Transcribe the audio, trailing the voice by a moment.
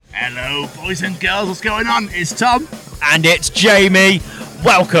Hello, boys and girls, what's going on? It's Tom. And it's Jamie.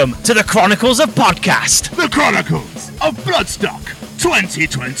 Welcome to the Chronicles of Podcast. The Chronicles of Bloodstock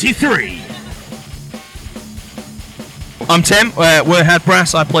 2023. I'm Tim, we're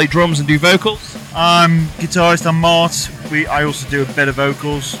Headpress, I play drums and do vocals. I'm guitarist, I'm Mart. I also do a bit of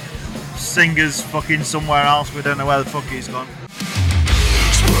vocals. Singer's fucking somewhere else, we don't know where the fuck he's gone.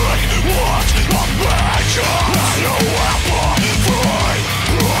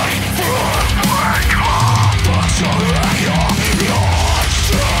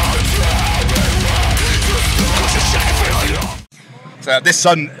 So this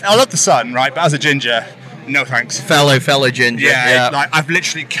sun, I love the sun, right? But as a ginger, no thanks. Fellow ginger. Yeah. Like I've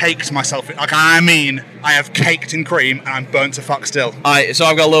literally caked myself. I have caked in cream and I'm burnt to fuck still. So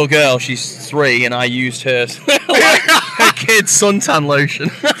I've got a little girl, she's 3, and I used her her kid's suntan lotion.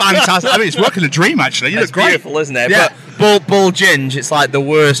 Fantastic. I mean, it's working a dream actually. You look great. Beautiful, isn't it? Yeah. But bull ginge, it's like the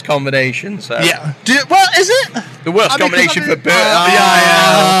worst combination. So Yeah. Well, is it? the worst combination for birth.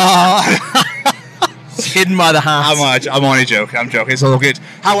 Yeah. It's hidden by the hat. I'm only joking. I'm joking. It's all good.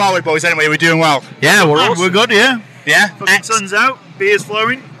 How are we, boys? Anyway, we're doing well. Yeah, we're awesome. We're good, yeah. Yeah. Fucking sun's out, beer's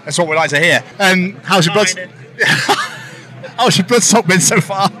flowing. That's what we like to hear. How's your blood? How's your Bloodstock been so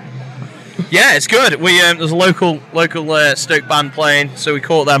far? Yeah, it's good. There's a local Stoke band playing, so we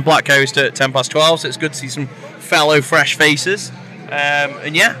caught them Black Coast at 12:10, so it's good to see some fellow fresh faces.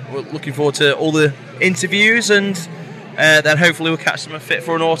 And yeah, we're looking forward to all the interviews, and then hopefully we'll catch them fit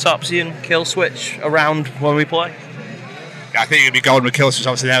for an autopsy and kill switch around when we play. I think it'll be golden with Killswitch.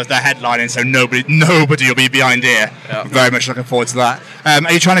 Obviously, they're headlining, so nobody will be behind here. Yeah. Very much looking forward to that.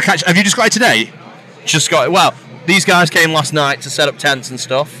 Are you trying to catch? Have you just got it today? Well, these guys came last night to set up tents and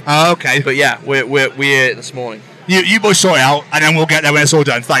stuff. Oh, okay. But yeah, we're here this morning. You boys sort it out, and then we'll get there when it's all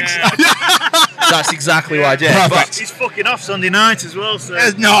done. Thanks. That's exactly what I did. Perfect. He's fucking off Sunday night as well, so...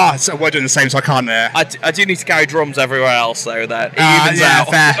 No, so we're doing the same, so I can't. I do need to carry drums everywhere else, though. That evens yeah, out.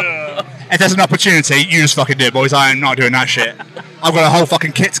 fair. If there's an opportunity, you just fucking do it, boys. I am not doing that shit. I've got a whole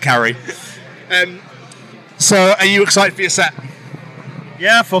fucking kit to carry. So, are you excited for your set?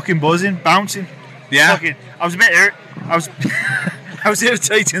 Yeah, fucking buzzing, bouncing. Yeah? I was a bit hurt. I was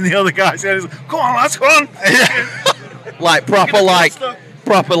irritating the other guys. I was like, come on, lads, come on. Like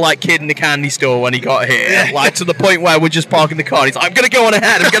proper kid in the candy store when he got here. Yeah. Like to the point where we're just parking the car. He's like, I'm gonna go on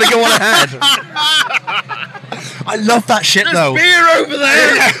ahead. I love that shit, There's though. beer over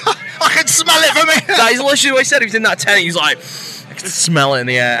there. I can smell it from here. That is literally what he said. He was in that tent. He's like, I can smell it in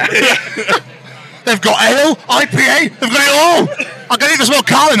the air. They've got ale, IPA, they've got it all. I can even smell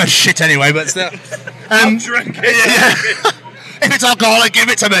Carl in the shit anyway, but still. I'm drinking. Yeah. If it's alcoholic, give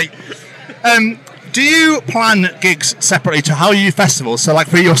it to me. Do you plan gigs separately to how you do festivals? So, like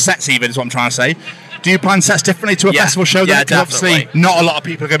for your sets, even is what I'm trying to say. Do you plan sets differently to a festival show? Yeah, Because obviously, definitely. not a lot of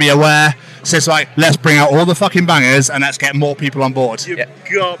people are going to be aware. So it's like, let's bring out all the fucking bangers and let's get more people on board. You've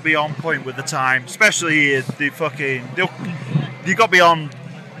got to be on point with the time, especially you got to be on.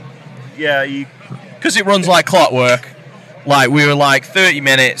 Yeah, Because it runs like clockwork. Like we were like 30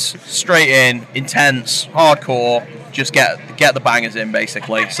 minutes straight in, intense, hardcore. Just get the bangers in,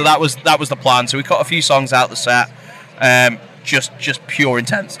 basically. So that was the plan. So we cut a few songs out the set. Just pure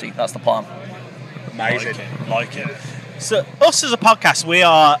intensity. That's the plan. Amazing. Like it. So, us as a podcast, we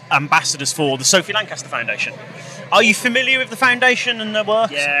are ambassadors for the Sophie Lancaster Foundation. Are you familiar with the foundation and their work?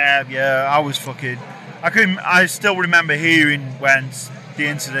 Yeah. I still remember hearing when the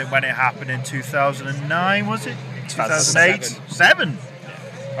incident when it happened in 2009. Was it 2008? 7.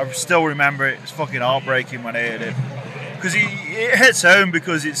 I still remember it. It's fucking heartbreaking when I heard it. Because it hits home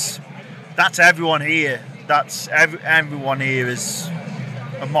because that's everyone here. Everyone here is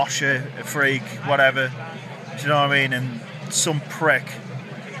a mosher, a freak, whatever. Do you know what I mean? And some prick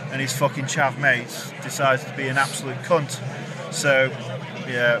and his fucking chav mates decides to be an absolute cunt. So,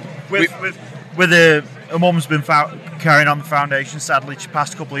 yeah. With a mum's been carrying on the foundation. Sadly, she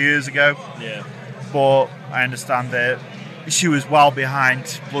passed a couple of years ago. Yeah. But I understand that she was well behind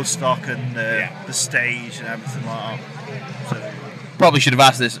Bloodstock and the stage and everything like that. So, Probably should have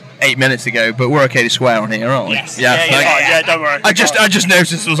asked this 8 minutes ago, but we're okay to swear on here, aren't we? Yes. Yeah, Don't worry. I just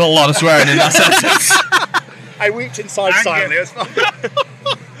noticed there was a lot of swearing in that sentence. I reached inside silently.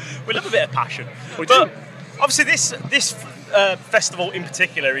 We love a bit of passion. But obviously this festival in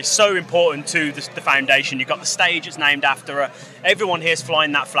particular is so important to the foundation. You've got the stage it's named after her. Everyone here's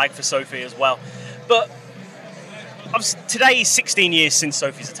flying that flag for Sophie as well. But today is 16 years since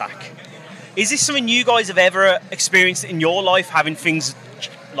Sophie's attack. Is this something you guys have ever experienced in your life, having things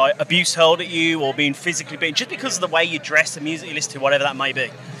like abuse hurled at you or being physically beaten just because of the way you dress, the music you listen to, whatever that may be?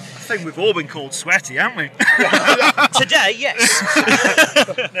 think we've all been called sweaty, haven't we? Today, yes.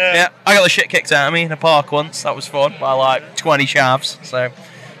 Yeah, I got the shit kicked out of me in a park once. That was fun by like 20 chavs. So,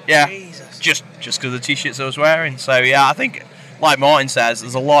 yeah, Jesus. just because of the t-shirts I was wearing. So yeah, I think, like Martin says,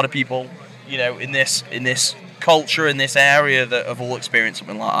 there's a lot of people, you know, in this culture, in this area, that have all experienced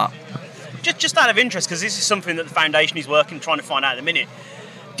something like that. Just out of interest, because this is something that the foundation is trying to find out at the minute.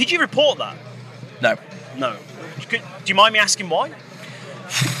 Did you report that? No, No. Do you mind me asking why?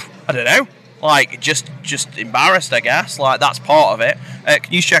 I don't know. Like, just embarrassed, I guess. Like, that's part of it.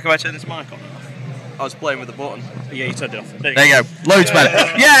 Can you check if I turn this mic on? I was playing with the button. Yeah, you turned it off. There you go. Loads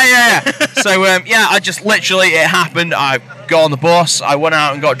better. Yeah. So, I just literally, it happened. I got on the bus. I went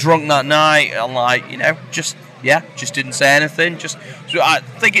out and got drunk that night. And, like, you know, just didn't say anything. I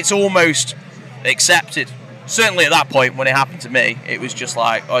think it's almost accepted. Certainly at that point, when it happened to me, it was just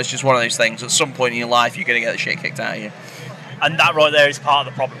like, it's just one of those things. At some point in your life, you're going to get the shit kicked out of you. And that right there is part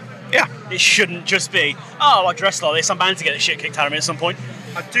of the problem. Yeah. It shouldn't just be, I dress like this, I'm bound to get the shit kicked out of me at some point.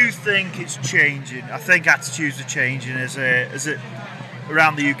 I do think it's changing. I think attitudes are changing as it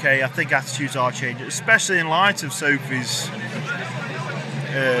around the UK. I think attitudes are changing, especially in light of Sophie's.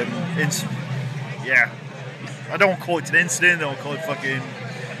 I don't want to call it an incident. I don't want to call it fucking.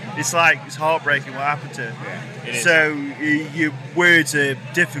 It's heartbreaking what happened to her. It is. So your words are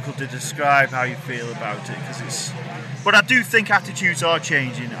difficult to describe how you feel about it because it's. But I do think attitudes are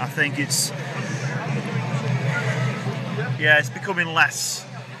changing. I think it's becoming less.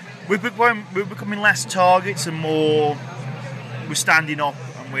 We're becoming less targets and more. We're standing up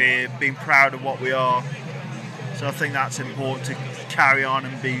and we're being proud of what we are. So I think that's important to carry on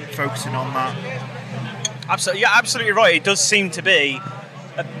and be focusing on that. Absolutely, yeah, absolutely right. It does seem to be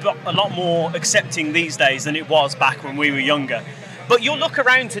a lot more accepting these days than it was back when we were younger. But you'll look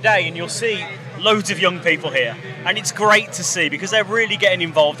around today and you'll see loads of young people here, and it's great to see because they're really getting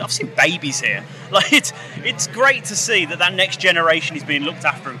involved. I've seen babies here. Like it's great to see that next generation is being looked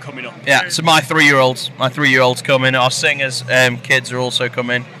after and coming up. Yeah, so my 3-year-old's coming. Our singers kids are also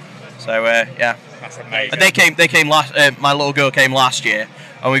coming. So yeah, That's amazing. and they came last. My little girl came last year,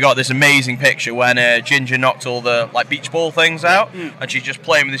 and we got this amazing picture when Ginger knocked all the like beach ball things out, and she's just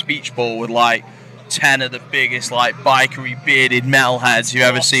playing with this beach ball with like 10 of the biggest like bikery bearded metalheads you've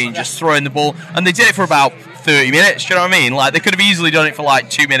ever seen, just throwing the ball, and they did it for about 30 minutes. Do you know what I mean? Like they could have easily done it for like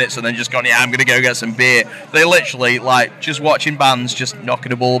 2 minutes and then just gone, I'm gonna go get some beer. They literally like just watching bands just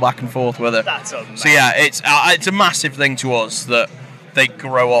knocking a ball back and forth with it. That's amazing. So yeah, it's a massive thing to us that they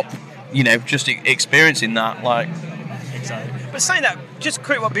grow up, you know, just experiencing that. Like Exactly. But saying that, just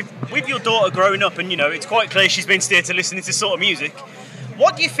quick, with your daughter growing up, and you know, it's quite clear she's been steered to listening to this sort of music.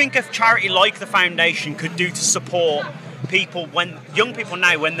 What do you think a charity like the Foundation could do to support people, young people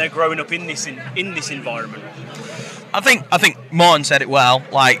now, when they're growing up in this environment? I think Martin said it well.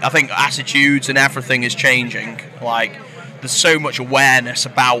 Like I think attitudes and everything is changing. Like there's so much awareness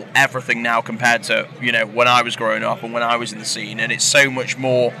about everything now compared to, you know, when I was growing up and when I was in the scene, and it's so much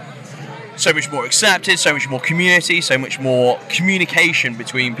more accepted, so much more community, so much more communication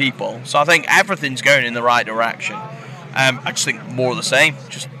between people. So I think everything's going in the right direction. I just think more of the same.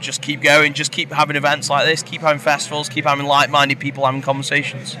 Just keep going. Just keep having events like this. Keep having festivals. Keep having like-minded people having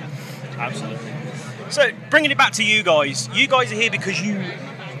conversations. Absolutely. So bringing it back to you guys are here because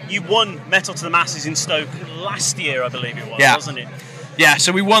you won Metal to the Masses in Stoke last year, I believe it was, wasn't it? Yeah.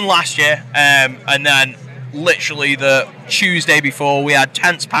 So we won last year, and then literally the Tuesday before we had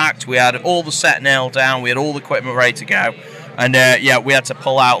tents packed. We had all the set nailed down. We had all the equipment ready to go. And we had to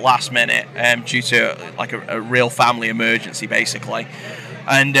pull out last minute due to like a real family emergency, basically.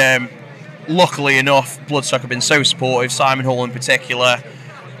 And luckily enough, Bloodstock have been so supportive. Simon Hall in particular,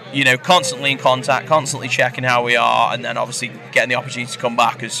 you know, constantly in contact, constantly checking how we are, and then obviously getting the opportunity to come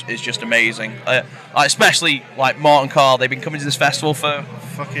back is just amazing. Especially like Martin Carl, they've been coming to this festival for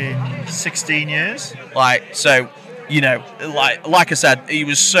fucking 16 years. Like so. You know, like I said, he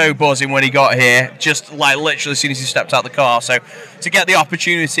was so buzzing when he got here, just like literally as soon as he stepped out the car. So to get the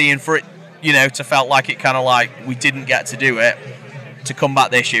opportunity and for it, you know, to felt like it kind of like we didn't get to do it, to come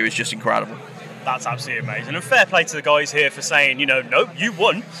back this year is just incredible. That's absolutely amazing. And fair play to the guys here for saying, you know, no, you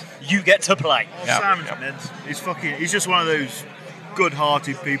won, you get to play. Well, Simon's mint. He's just one of those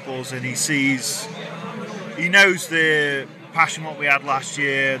good-hearted peoples, and he knows the passion what we had last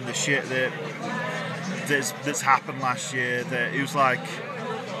year and the shit that's happened last year. That it was like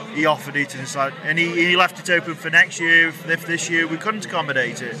he offered it, and it's like, and he left it open for next year. If this year we couldn't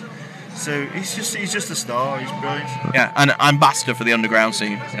accommodate it, so he's just a star. He's brilliant. Yeah, and ambassador for the underground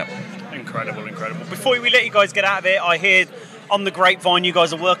scene. Yep. Incredible. Before we let you guys get out of here, I heard on the grapevine you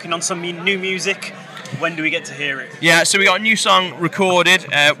guys are working on some new music. When do we get to hear it? Yeah, so we got a new song recorded.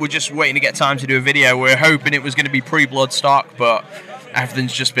 We're just waiting to get time to do a video. We're hoping it was going to be pre-Bloodstock, but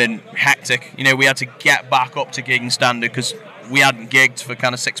everything's just been hectic. You know, we had to get back up to gigging standard because we hadn't gigged for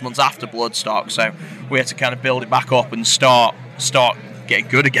kind of 6 months after Bloodstock, so we had to kind of build it back up and start getting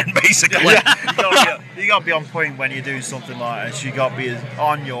good again, basically. You got to be on point when you're doing something like this. You got to be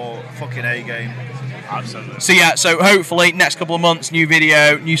on your fucking A game. Absolutely. So yeah, so hopefully next couple of months, new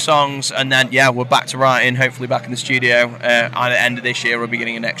video, new songs, and then yeah, we're back to writing. Hopefully back in the studio at the end of this year or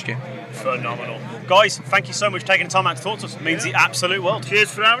beginning of next year. Phenomenal. Guys, thank you so much for taking the time out to talk to us. It means the absolute world.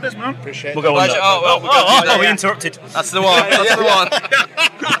 Cheers for having us, man. Appreciate We'll go on. We interrupted. That's the one. That's the one.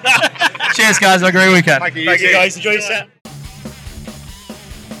 Cheers, guys. Have a great weekend. Thank you. Thank you, guys. Enjoy your set.